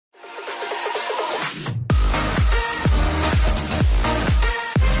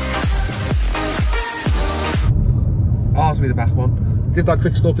to be the back one. Give that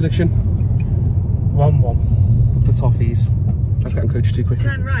quick score prediction. 1-1. The Toffees. I was getting coached too quickly.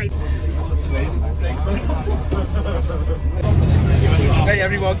 Turn right. Hey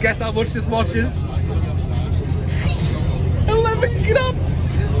everyone, guess how much this watch is? 11 grand!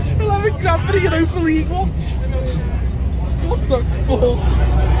 11 grand for the Europa League watch! What the fuck?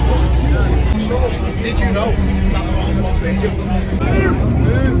 Did you know that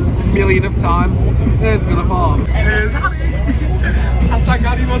Million of time. There's Villa Farm. There's Harry. Hashtag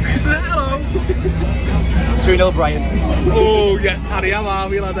Harry wants to say hello. 2-0 Brighton. Oh yes, Harry, how are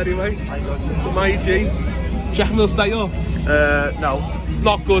we lad anyway? My G. Do you reckon we'll stay up? No.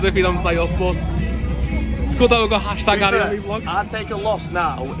 Not good if we don't stay up, but it's good that we've got hashtag Harry on the vlog. I'd take a loss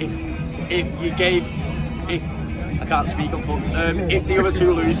now if you gave, if I can't speak on phone, if the other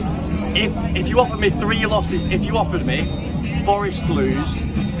two lose, if you offered me 3 losses, if you offered me Forest lose,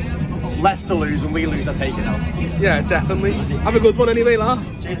 Leicester lose and we lose, I'd take it now. Yeah, definitely. Have a good one anyway, lad.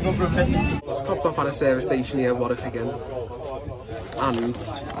 Jake, go for a piss. Stopped off at a service station here in Warwick again, and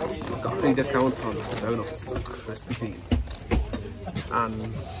got a free discount on donuts, crispy cream,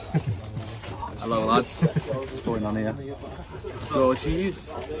 and hello lads. What's going on here? No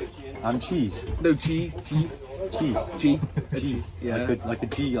cheese. And cheese. No cheese. G. Yeah. Like a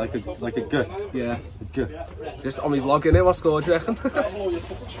G, like a G. Yeah. A G. Just on my vlog, innit? What score do you reckon?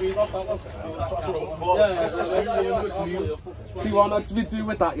 2-1, that's to be do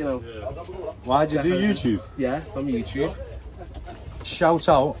with that, you know. Why'd you do YouTube? Yeah, it's on YouTube. Shout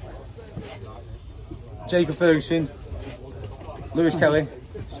out Jacob Ferguson, Lewis Kelly,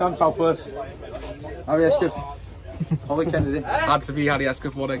 Sam Southworth, Harry Escuff, Holly Kennedy. Had to be Harry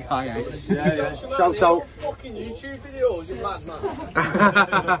Escuff, what a guy, eh? Yeah. Shout out. Fucking YouTube videos, you madman.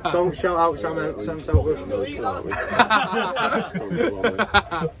 Don't shout out Sam Southworth.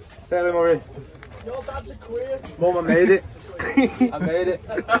 Taylor Murray. Your dad's a queer. Mum, I made it. I made it.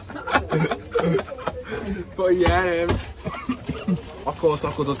 But yeah, of course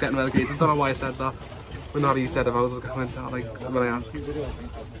not good us getting relegated. Don't know why I said that. When Harry said if I was going to that, like when I asked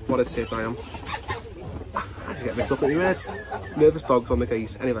what it is I am. I get mixed up in your head. Nervous dogs on the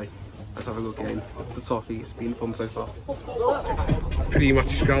case. Anyway, let's have a good game. The Toffees, it's been fun so far. Pretty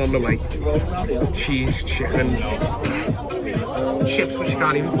much gone on the way. Cheese, chicken, chips which you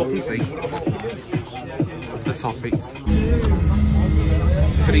can't even fucking see. The Toffees.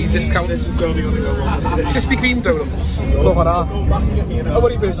 Free discount. Crispy cream donuts. Look at that.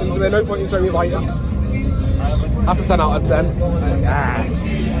 Nobody listens to it, no point in showing me lighter. After 10 out of 10. Yes.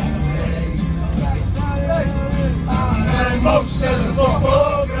 Most of the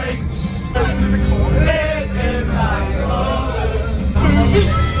football greats living like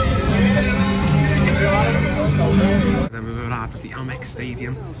then we arrived at the Amex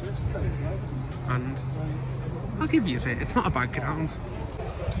Stadium, and I'll give you it, it's not a bad ground.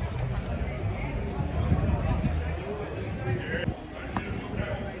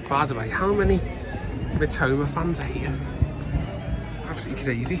 By the way, how many Mitoma fans are here? Absolutely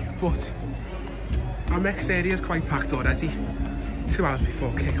crazy, but Amex area is quite packed already, 2 hours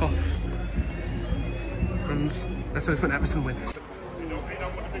before kick-off, and let's hope an Everton win.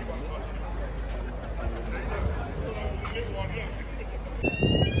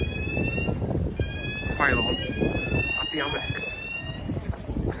 File on at the Amex.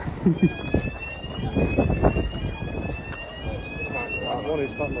 What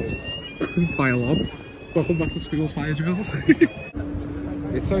is that like? File on. Welcome back to school's fire drills.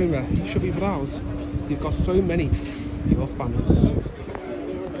 It's over. You should be proud. You've got so many your fans.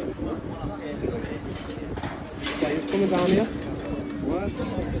 Players coming down here. What?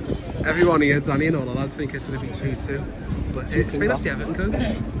 Everyone here, Danny and all the lads think it's going to be 2-2. But it's been that's the Everton coach.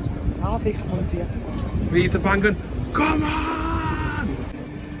 I'll take a point here. Read the banging. Come on!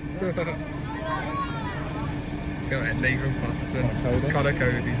 Go ahead, Nathan Patterson. Connor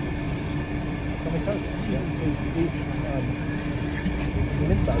Cody. Connor Cody? Yeah. He's the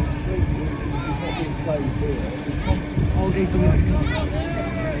midfield. He's not being played here. I'll get to next.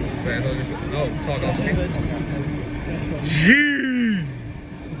 So I'll just... Oh, Tarkovsky. Gee!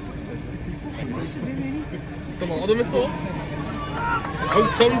 The lot of them at all? Oh,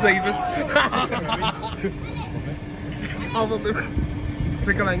 Tom Davis. How about the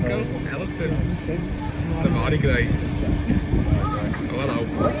Nikolenko? Ellison. Damari Gray. Oh, hello.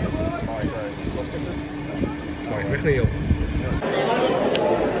 Right, McNeil.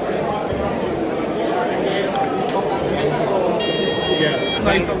 Yeah.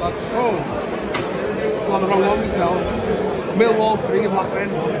 Nice one, lads. Oh. On the wrong one myself. Millwall 3,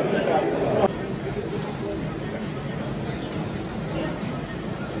 Blackburn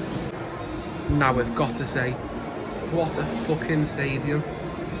 1. Now we've got to say, What a fucking stadium.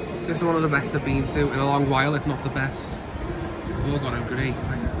 This is one of the best I've been to in a long while, if not the best. Oh god, I'm great.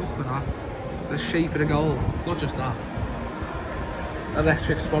 Like, look at that. It's the shape of the goal, not just that.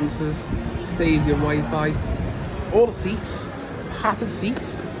 Electric sponsors, stadium Wi-Fi, all the seats, hatted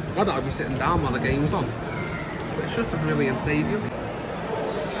seats. I thought I'd be sitting down while the game's on. But it's just a brilliant stadium.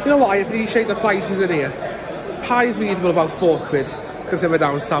 You know what, I appreciate the prices in here. Pie's reasonable, about £4, because we're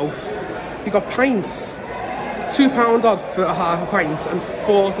down south. You got pints, £2 odd for a half a pint, and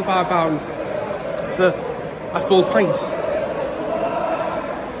 £4 to £5 for a full pint.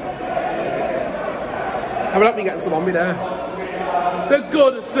 How about me getting some on me there? The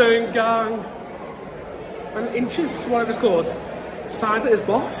Goodison gang! And Inches, whatever it's called, signed at his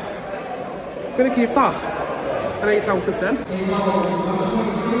boss. Gonna give that an 8 out of 10.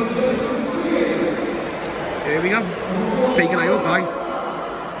 Here we go. Steak and ale pie.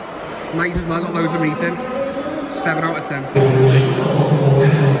 Nice as well, got loads of meat in. 7 out of 10.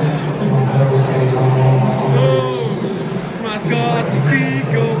 Mascot,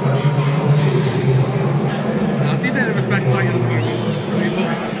 seagull. I'll be a bit of respect for you at the moment.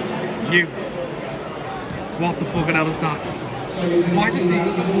 You. What the fucking hell is that? Why does he?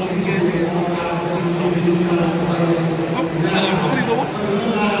 Oh, hello, opening the what?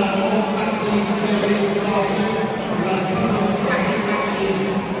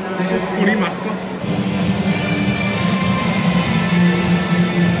 Funny mascot.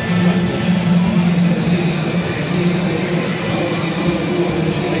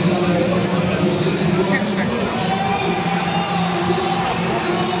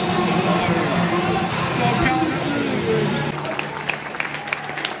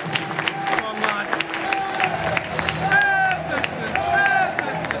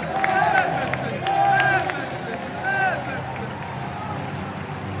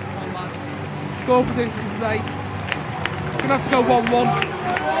 Goal position today. Gonna have to go 1-1.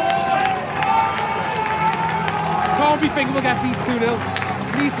 Can't be thinking we'll get beat 2-0.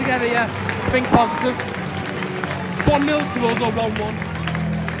 Need to get here. Think positive. 1-0 to us or 1-1. I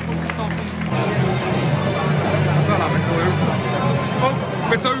don't have a clue. Oh,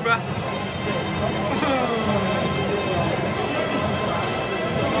 it's over.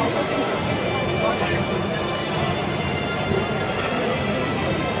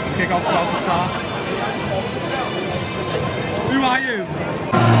 Kick off from the start. Who are you?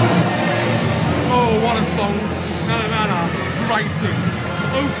 Oh, what a song. Brighton.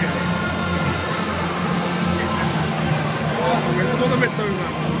 Okay. Another it's over.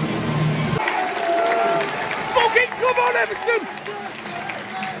 Fucking come on, Everton!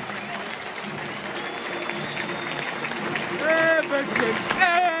 Everton!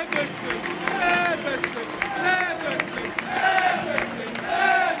 Everton! Everton! Everton! Everton!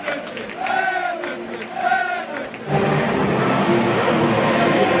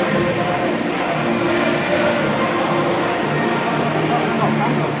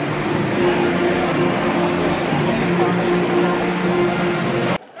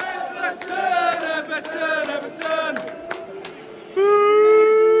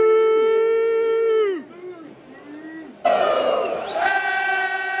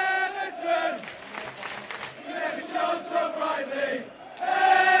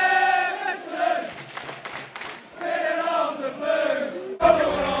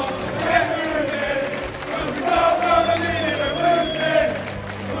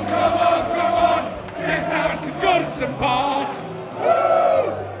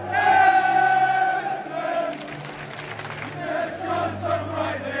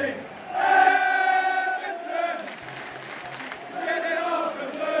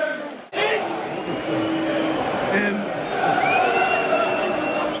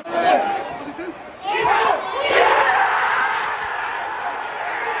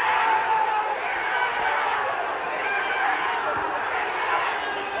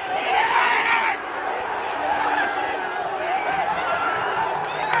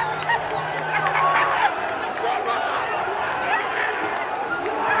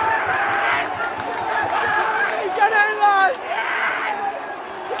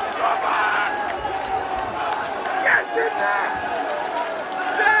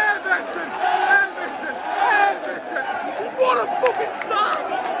 What a fucking start!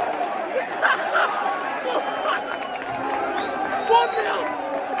 1-0!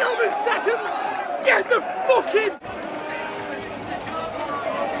 11 seconds! Get the fucking...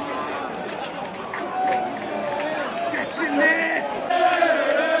 Get in there!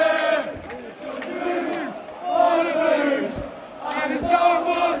 On the blues! And there's no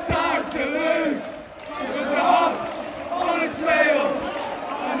more time to lose! Because we're hot on a trail!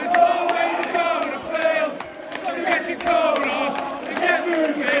 And there's no way to go to fail! So get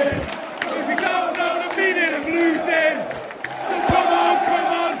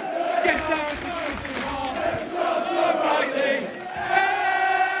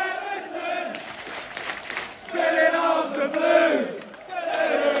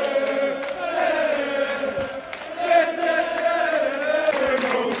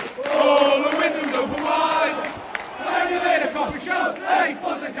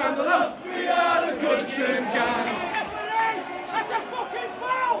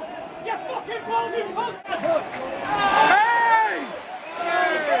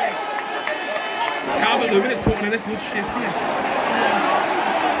Calvert Lewin is putting in a good shift here.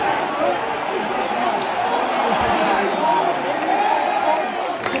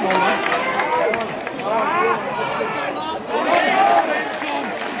 Come on, lads.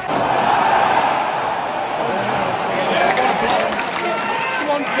 Come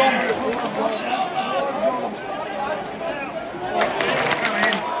on, John.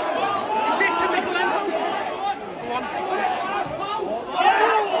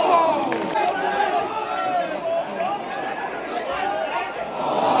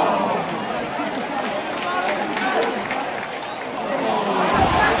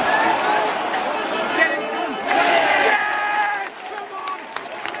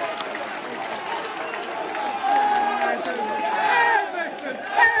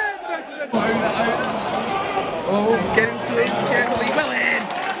 Oh, get into it, carefully, well in!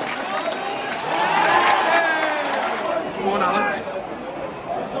 Come on, Alex.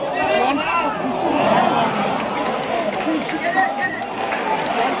 Come on.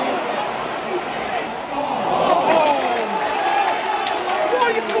 Oh,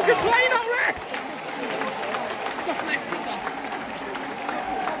 you fucking playing out there!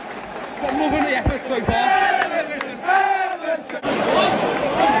 I'm loving the effort so far.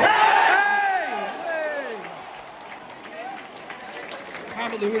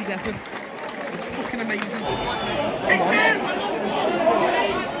 Calvert Lewin's effort. It's fucking amazing. It's in!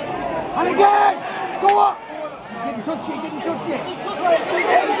 And again! Go up! He didn't touch it, he didn't touch it.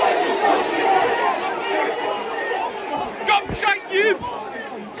 Stop shite you!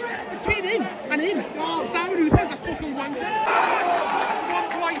 Between him and him. Simon who has a fucking wanker. One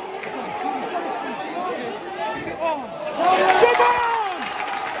twice. Oh. Come on!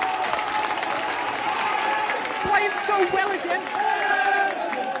 Playing so well again.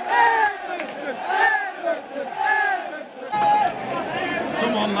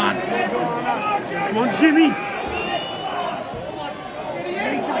 Come on, lads. Come on, Jimmy.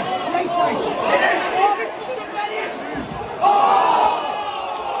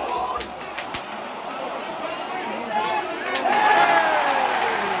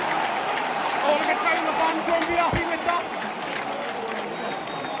 Oh, look at Tony the fans won't be happy with that.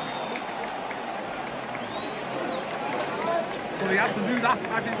 Well, he had to do that.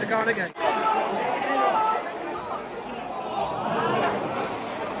 I think they're going again.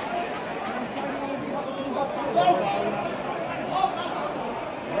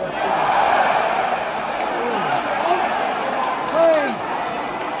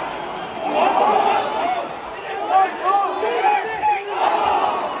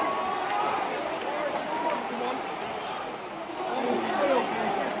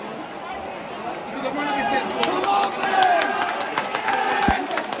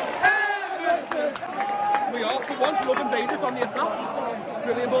 We are for once looking dangerous on the attack.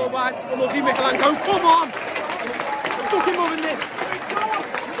 Brilliant ball wide, unlucky Michelangelo. Come on! I'm fucking loving this.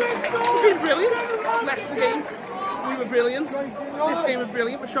 We've been brilliant. Leicester game, we were brilliant. This game was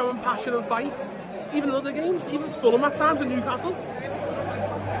brilliant. We're showing passion and fight. Even in other games, even Fulham at times in Newcastle.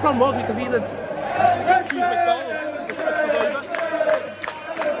 The problem was because he did 2 big goals. The trip was over.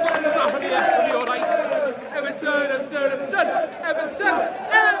 Something's happening here. It'll be alright.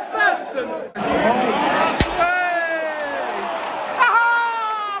 Everton! Aha!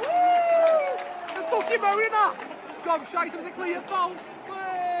 Woo! The fucking moaning that! God, shite, it was a clear foul.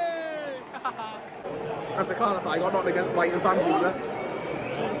 I have to clarify, I got nothing against Brighton fans either.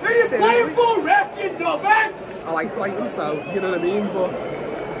 Who are you playing for, ref, you knobhead? I like Brighton, so you know what I mean, but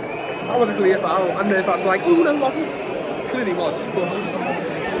that was a clear foul, and the fans were like, oh no, it wasn't. Clearly was, but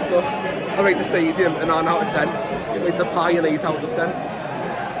I rate the stadium a 9 out of 10. With the pioneers out of 10.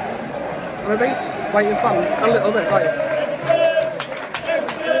 And I rate Brighton fans a little bit like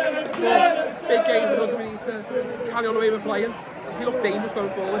big game for us. We need to carry on the way we're playing as we look dangerous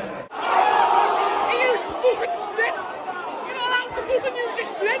going forward. You just fucking flip! You're not allowed to fucking use your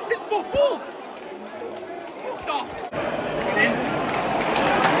strength in football! Fuck off! Get in.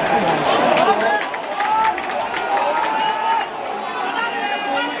 Come on!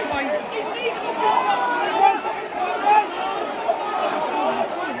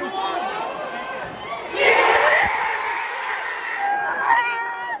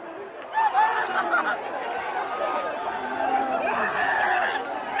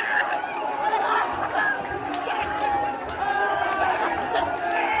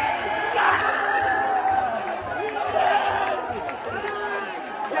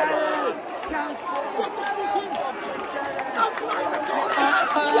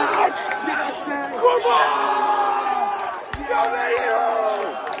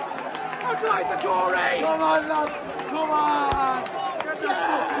 Doucouré! Come on, lad! Come on! Get the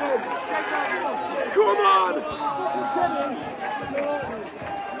fuck in! Get the fuck in! Come on!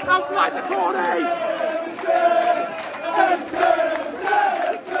 Outside the corner!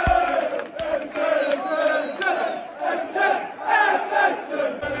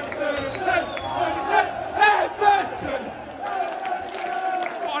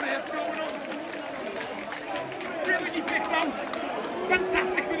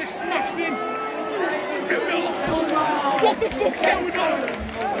 Fantastic with a smashed in. What the fuck's going on?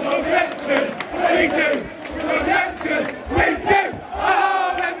 Everton, we do. Everton, we do.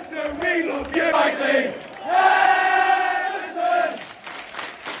 Oh, Everton, we love you. Rightly. Everton,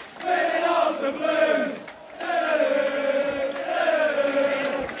 spinning off the blues.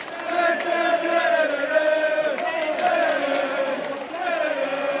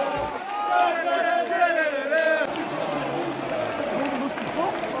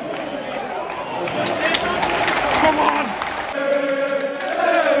 Come on!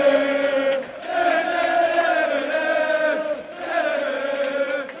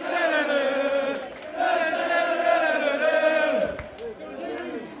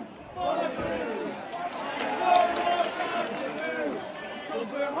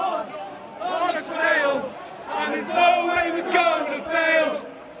 On a sail, and there's no way we're going to fail.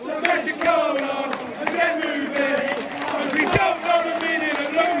 So get your coat on and get moving, because we don't know the meaning of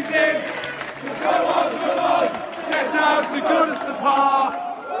losing. So come on, come on. Get down to Goodison Park.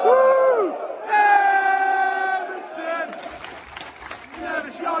 Woo! Everton!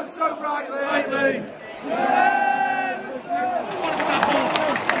 Never shone so brightly. Everton!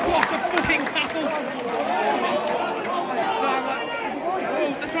 What a fucking tackle!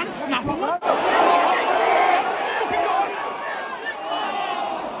 They're trying to snap him.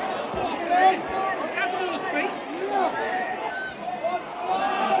 That's all the space.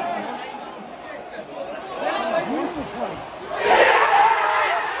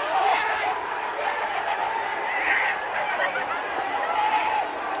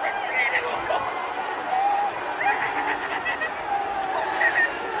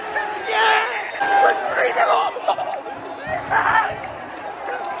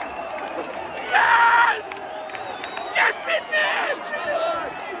 Yes! Get in there!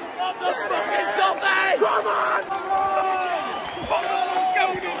 What the fucking Toffees! Come on! What the fuck's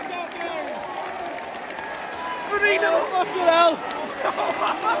going on? Marino! Fucking hell!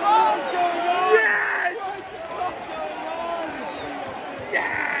 Yes!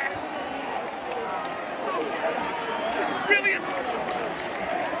 Yes! Brilliant!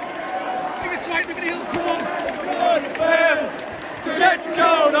 Give it swipe, Marino, come on! Come on, Phil! So get your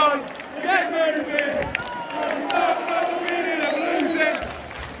coat on! Get moving! Don't know the meaning of losing!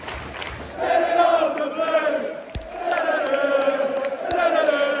 Spin it off the blues!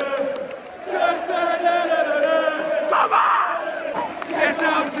 Come on! Get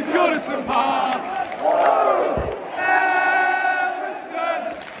down to Goodison Park! Everton!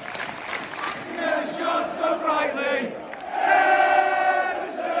 Never shone so brightly!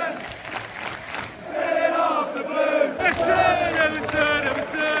 Everton! Spinning off the blues! Everton! Everton!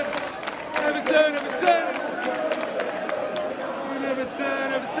 Everton! Everton! Everton! Everton!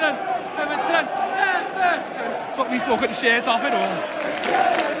 Everton! Everton! Everton! Took me fucking shirt off it all.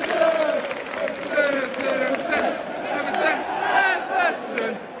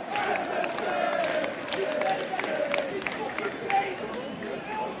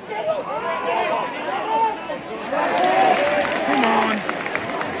 Come on.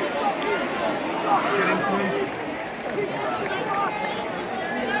 Get into him.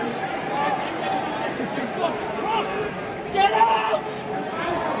 Get out!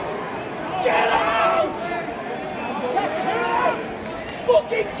 Get out! Get out!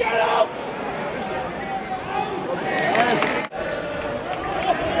 Fucking get out!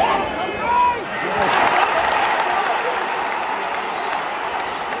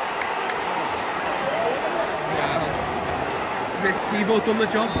 We've both done the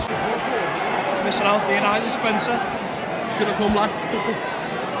job. Missing out here now, Spencer. Should have come, lads.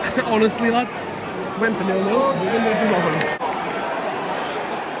 Honestly, lads. Went to 0-0. We didn't have to bother.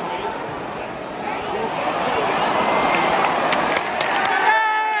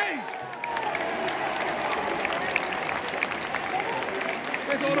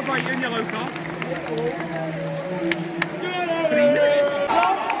 Where's all the Brighton yellow cards? 3 minutes.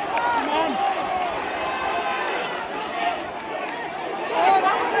 Come on.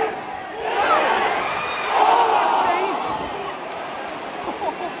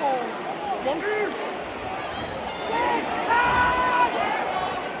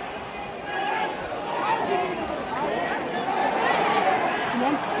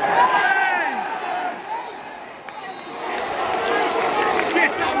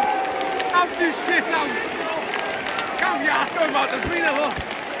 Absolute shit house. Can't be asked about the 3-0 up.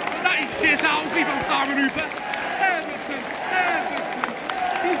 That is shit house from Simon Hooper. Everton.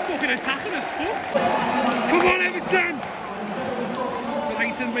 He's fucking attacking us, fuck. Come on, Everton.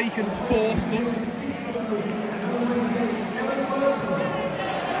 Brighton making 4 subs.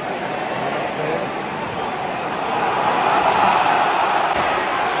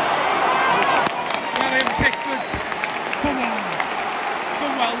 Come on.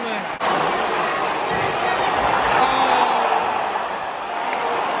 Come well there. Oh.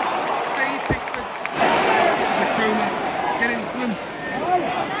 Save Pickford. Matoma. Get into him.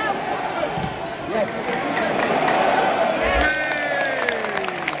 Yes. Hey.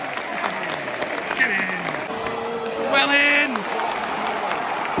 Get in. Well in.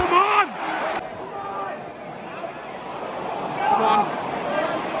 Come on. Come on.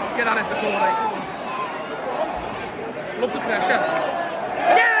 Get on it, Doucouré. Love the pressure.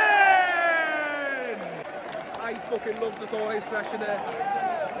 Yeah! I fucking love Doucouré's pressure there.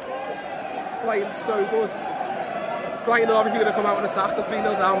 Playing so good. Brighton are obviously going to come out and attack. The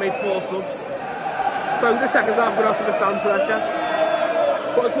 3-0 down, made 4 subs. So the second half, we're going to have to withstand pressure.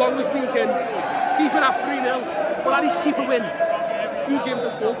 But as long as we can keep it at 3-0, but at least keep a win, who gives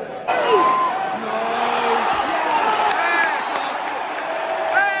a fuck?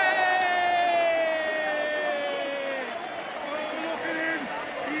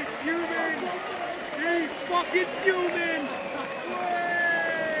 Fucking fuming!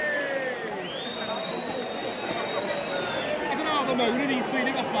 I don't know how they're moaning, he's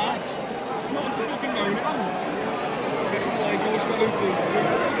cleaning up match. Not to fucking moan it. It's a bit like George got influence.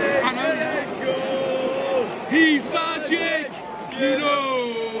 I know. He's magic! You know!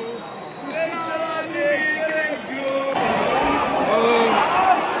 Oh.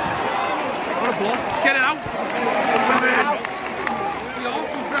 What a block. Get it out! We are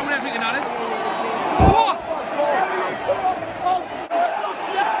throwing everything at it. What?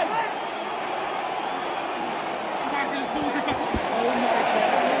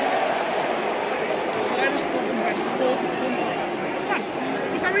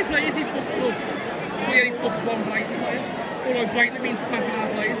 Look how many players he's booked for us. Yeah, he's booked 1 Brighton player. Although Brighton have been snapping our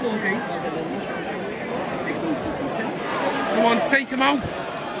players all game. Makes no fucking sense. Come on, take him out.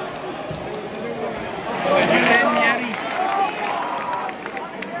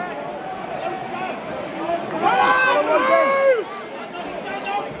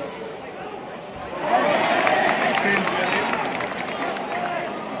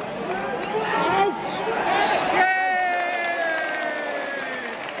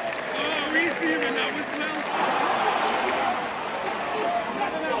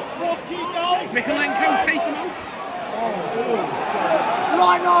 Mikalenko, take him out.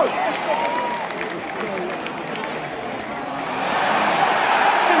 Rhino!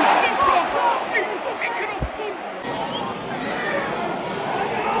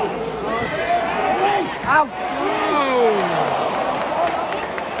 Out! Whoa!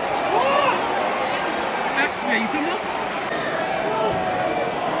 That's amazing, look.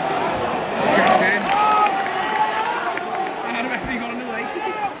 Gets in. And the referee got on the way.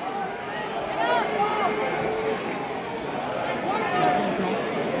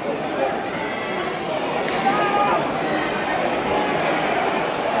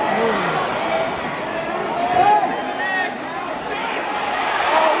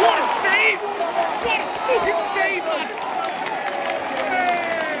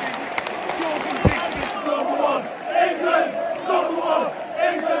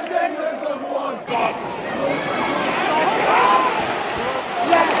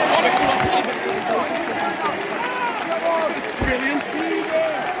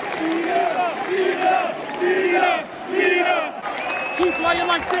 Keep playing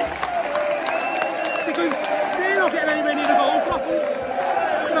like this because they're not getting anywhere near the goal properly.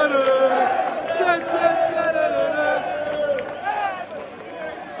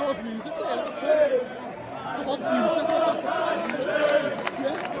 Sort of music there. Sort of music.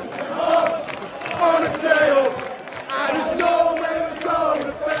 On a trail, and there's nowhere to go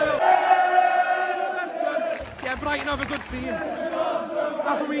to fail. Yeah, Brighton have a good team.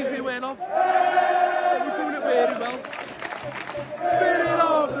 That's what we need to be aware of. We're doing it really well. Spirit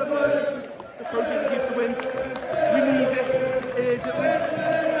of the Blues. Let's hope we can keep the win. We need it urgently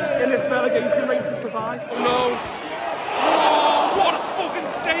in this relegation race to survive. Oh no! Oh, what a fucking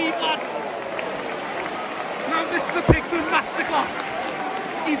save, lad! Now this is a Pickford Masterclass.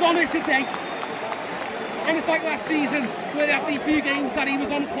 He's on it today. And it's like last season where they had the few games that he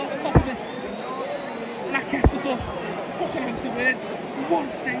was on top of it. And that kept us up. It's fucking amongst the words. What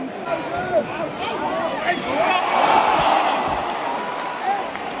a save!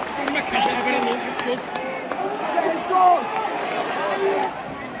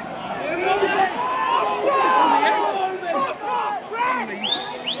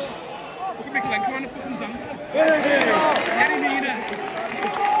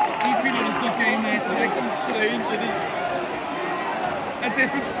 A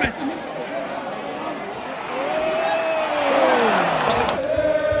different specimen.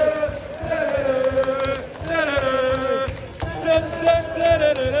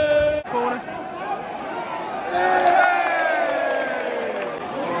 Corner.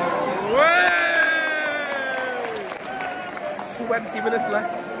 20 minutes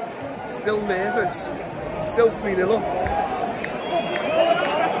left. Still nervous. Still 3-0 up.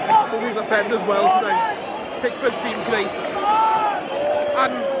 But we've offended well today. Pickford's been great.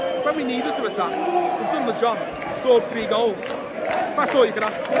 And when we needed to attack, we've done the job. Scored 3 goals. That's all you can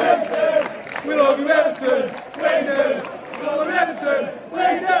ask for. We love you, Everton. Brighton. We love you, Everton.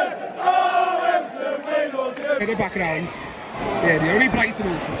 Brighton. Oh, Everton. We love you. Get it back round. Yeah, the only Brighton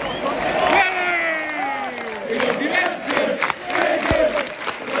ultras. We love you, Everton. Brighton.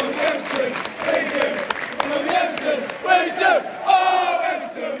 We love you, Everton. Brighton. We love you, Everton. Brighton. Oh,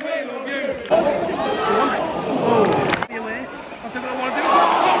 Everton. We love you. Be aware. That's what I want to do.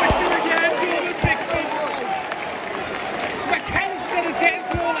 Oh, it's you again. Jordan Pickford. McAllister is getting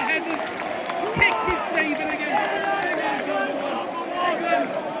through all the headers. Pickford saving again. England,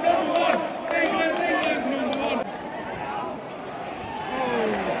 number 1. England, number 1.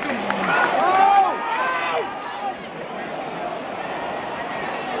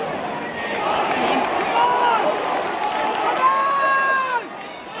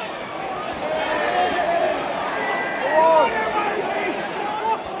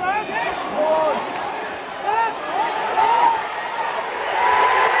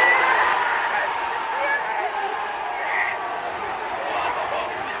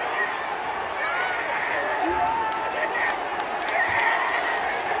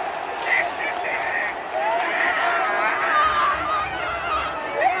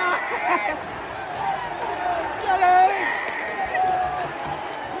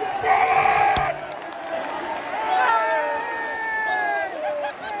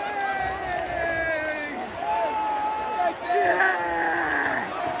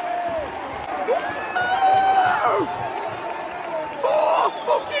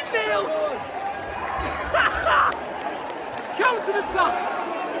 Counter attack.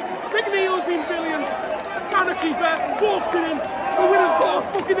 Big Neil's been brilliant. Man the keeper, walks it in. We win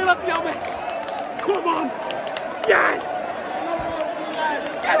 4-0 at the Amex. Come on. Yes!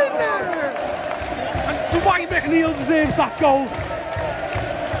 Get in there! And so why McNeil deserves that goal.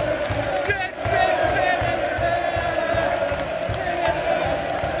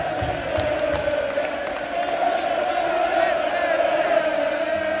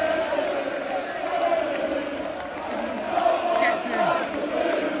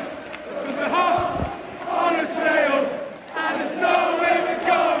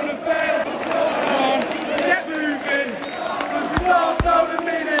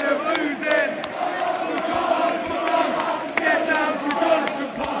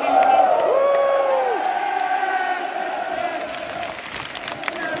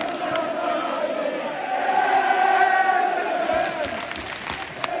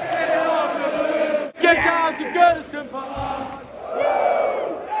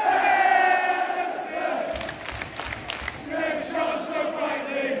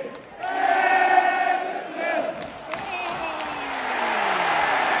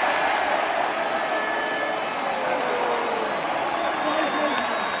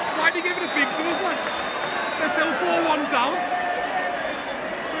 Why'd you give it a big to us, lad? They're still 4-1 down.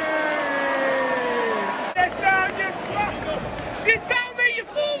 Sit down, you twat! Sit down there, you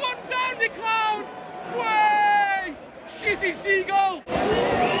 4-1 down, the clown! Way! Shizzy Seagull!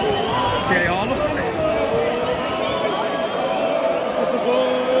 Okay, all look on it.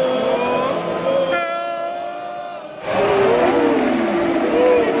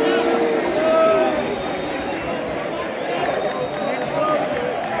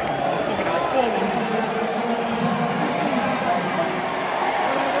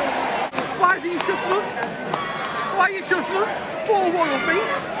 Why are you shushing us? Why are you shushing us? 4-1 up, mate.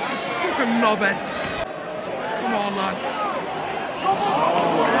 Fucking knobheads. Come on, lads.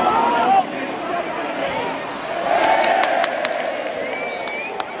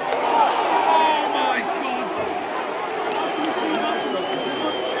 Oh my God.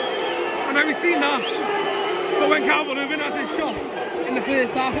 I know we've seen that. But when Calvert-Lewin has his shot in the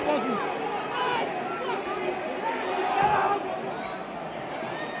first half, it wasn't.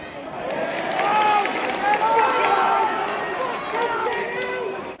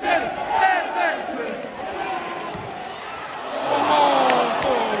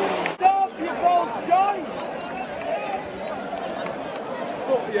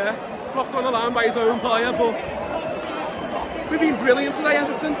 the line by his own player, but we've been brilliant today,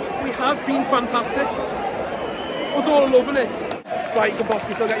 Everton. We have been fantastic. Us all loving it. Brighton can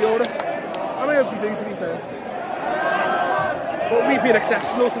possibly still get Europe. And I hope they do, to be fair. But we've been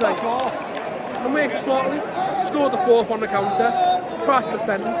exceptional today. And worked smartly, scored the fourth on the counter, tried to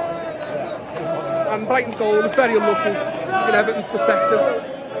defend. And Brighton's goal was very unlucky in Everton's perspective.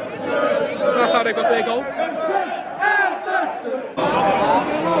 And that's how they got their goal.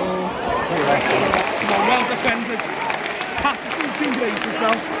 Well defended. Patterson's been great as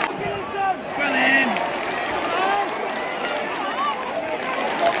well. Well in.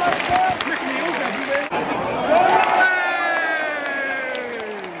 McNeil's everywhere.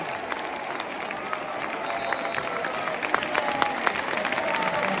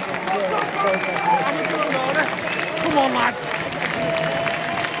 Come on, lads.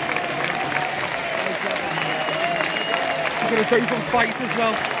 He's going to show some fight as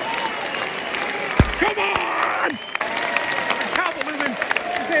well. Come on! I can't believe him.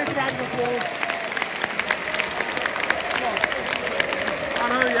 He's here to round the applause. I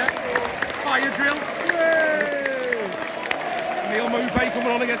know, yeah. Fire drill. Yay! Neil Doucouré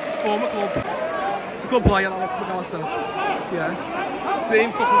coming on against his former club. It's a good player, Alex McAllister. Yeah.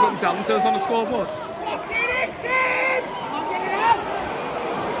 Team fucking got himself and on the scoreboard.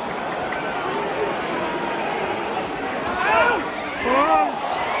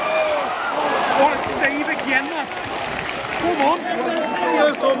 What a save again, lad. Come on.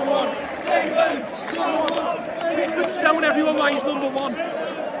 He's showing everyone why he's number one.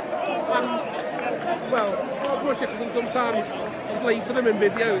 And, well, Russia can sometimes slating him in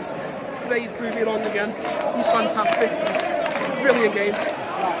videos. Today he's proving it on again. He's fantastic. Brilliant game.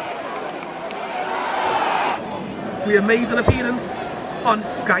 We have made an appearance on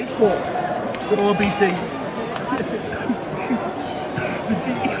Sky Sports or BT.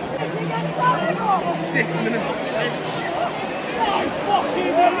 6 minutes.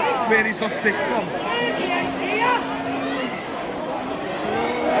 Where he's got 6 from.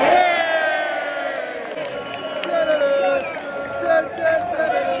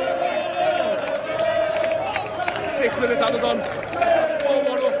 6 minutes out of done. 4-1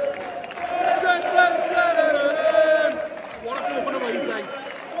 up. What a fucking away day.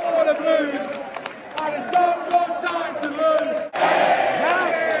 What a blues. And it's not one time to lose.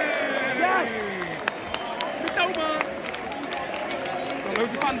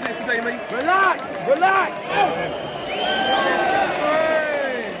 Loads of fans here today, mate. Relax! Relax! Hey.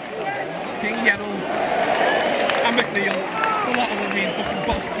 King Yedels and McNeil. A lot of them being fucking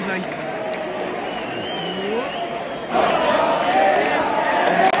boss today.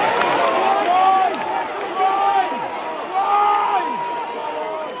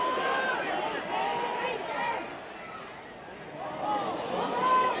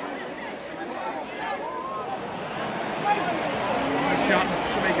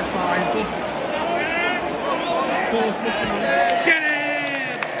 Get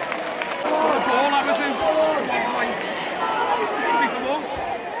it! Ball, Everton.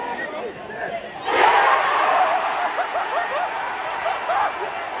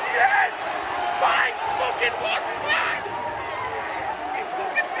 Yes! 5 fucking 1!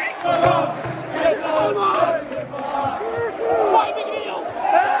 McNeil!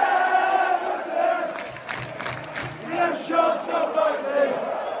 We have shots up like this.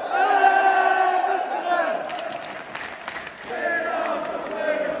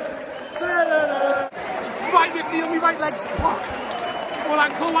 McNeil, me right leg's popped. Well,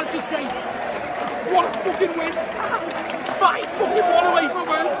 Ankle wants to say, what a fucking win. 5 fucking 1 away from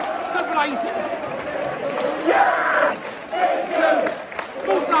home to Brighton. Yes! 2.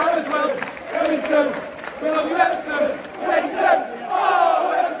 Full time as well. 3-2. We love you, Everton. 3-2.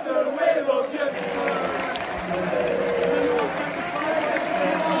 Oh, Everton, we love you.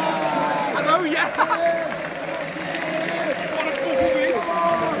 I know, yeah.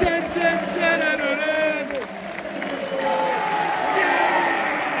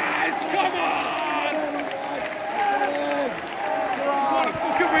 What a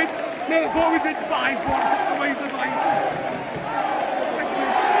fucking win. What we did 5-1 away to Brighton.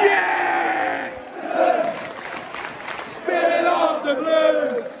 Yes! Spirit of the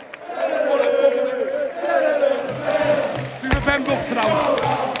Blues! What a fucking Super Ben Bucks it out.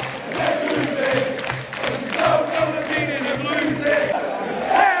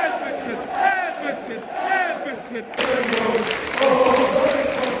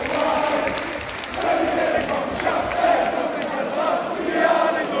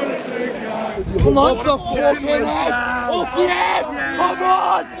 Come on, the fucking head! Up the head! Come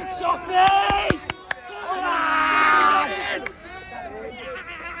on! Toffees! Come on!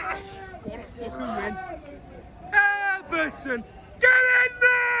 Everton, get in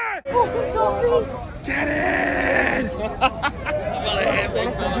there! Fucking Toffees! Get in!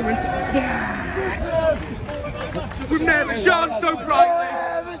 Yes! We've never shone so brightly.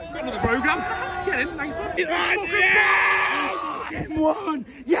 Got another programme. Get in, nice one. Fucking one!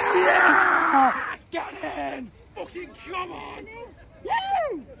 Yeah! Get in! Fucking come on!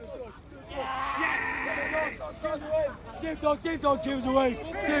 Woo! Yes! Give dog, give us away!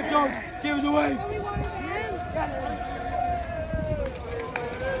 Give dogs, give us away!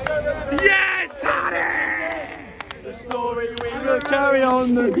 Yes, Harry! The story we will carry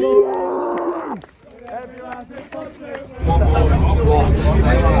on the glory. What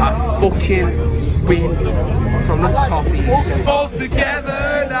a fucking win from the Toffees. All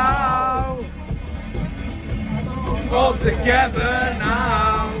together now! All together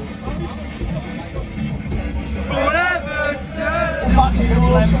now! Forever turn!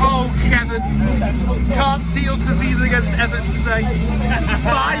 Oh, Kevin! Can't see us for season against Everton today.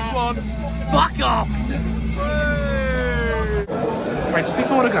 5-1. Fuck off! Right, just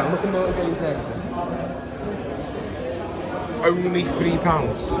before I go, look at motor game services. Only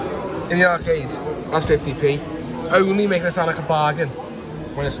 £3 in the arcade. That's 50p. Only making it sound like a bargain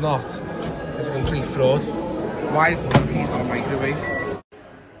when it's not. It's a complete fraud. Why is the he's got a microwave?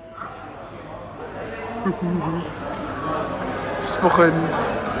 Just fucking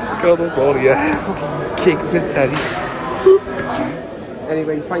got the ball, yeah. Kicked it, Teddy.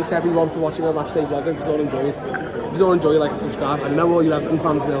 Anyway, thanks everyone for watching our Matchday vlog. If you all enjoy it, if you all enjoy, like and subscribe. I know all you Everton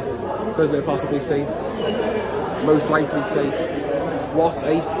fans will, because they'll possibly say, most likely say, what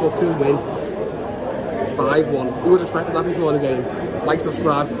a fucking win. 5-1. Who would have expected that before the game? Like,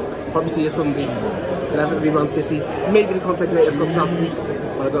 subscribe. Probably see you Sunday. Then Everton v Man City. Maybe the Content Creators Cup Saturday.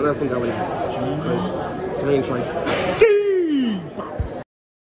 But I don't know if I'm going yet. Because the rain's right.